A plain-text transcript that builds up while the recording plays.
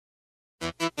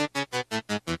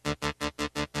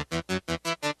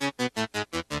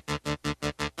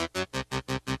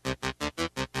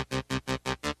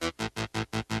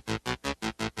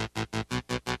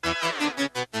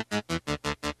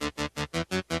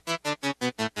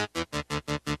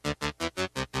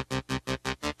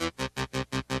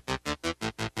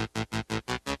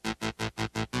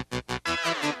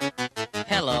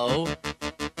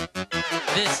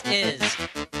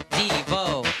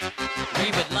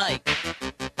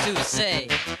to say.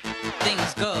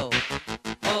 Things go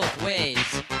both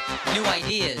ways. New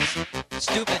ideas,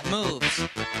 stupid moves,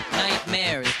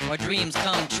 nightmares or dreams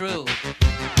come true.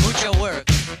 Mucho work,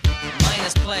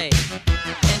 minus play.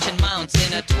 Tension mounts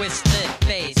in a twisted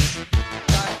face.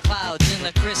 Dark clouds in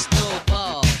the crystal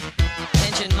ball.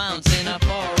 Tension mounts in a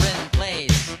foreign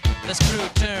place. The screw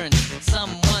turns,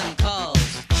 someone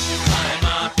calls. Time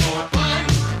out for fun.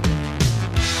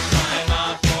 Time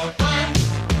out for fun.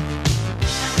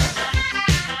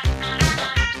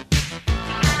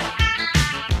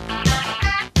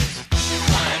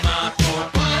 Time out for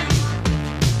fun.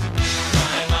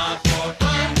 Time out for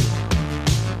fun.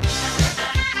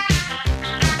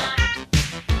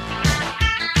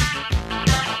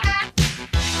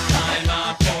 Time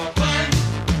out for fun.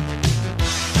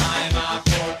 Time out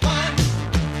for fun.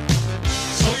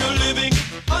 So you're living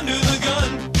under the gun.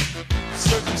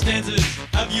 Circumstances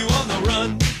have you on the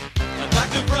run. A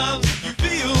doctor frowns, you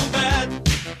feel bad.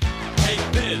 Take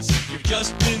this, you've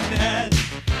just been had.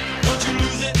 Don't you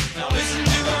lose it, now listen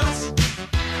to us.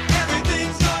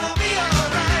 Everything's gonna be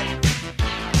alright.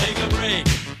 Take a break,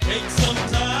 take some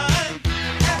time.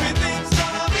 Everything's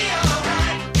gonna be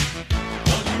alright.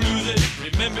 Don't you lose it,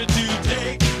 remember to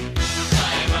take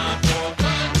time out for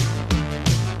fun.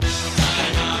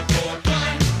 Time out for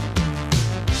fun.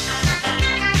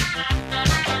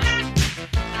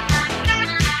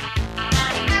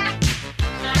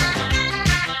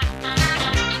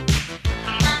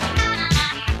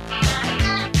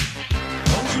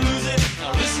 Don't you lose it,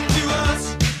 now listen to us.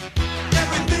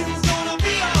 Everything's gonna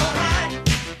be alright.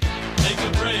 Take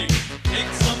a break,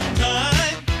 take some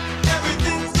time.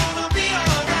 Everything's gonna be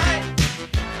alright.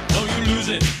 Don't you lose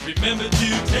it, remember to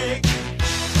take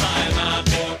time out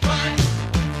for fun.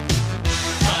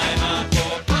 Time out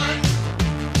for fun.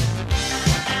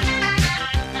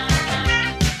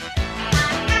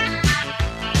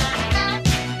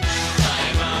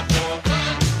 Time out for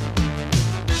fun.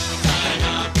 Time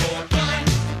out for fun.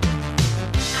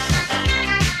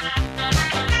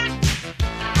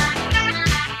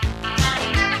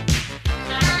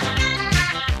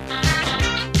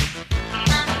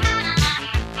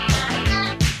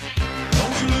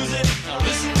 Don't you lose it, now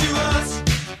listen to us.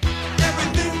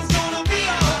 Everything's gonna be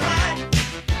alright.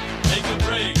 Take a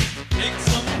break, take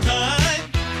some time.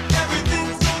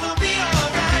 Everything's gonna be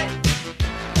alright.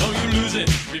 Don't you lose it,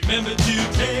 remember to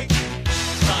take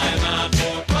time out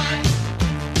for fun.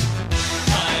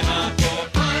 Time out for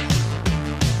fun.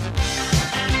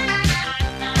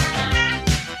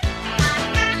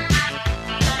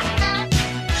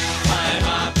 Time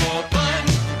out for fun.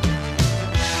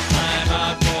 Time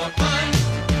out for fun.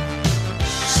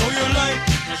 So your life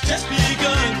has just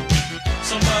begun.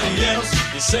 Somebody else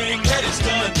is saying that it's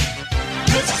done.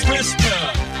 Voices whisper,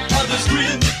 others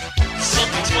grin.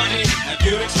 Something's funny at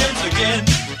your expense again.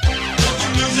 Don't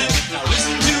you lose it, now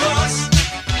listen to us.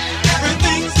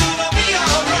 Everything's gonna be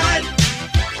alright.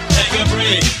 Take a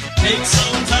break, take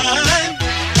some time.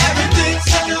 Everything's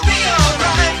gonna be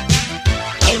alright.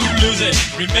 Don't you lose it,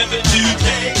 remember to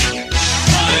take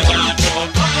time out for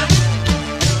fun.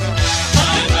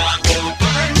 Time out for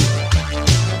fun.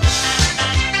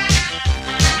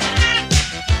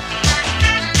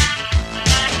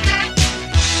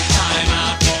 Time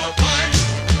out for fun.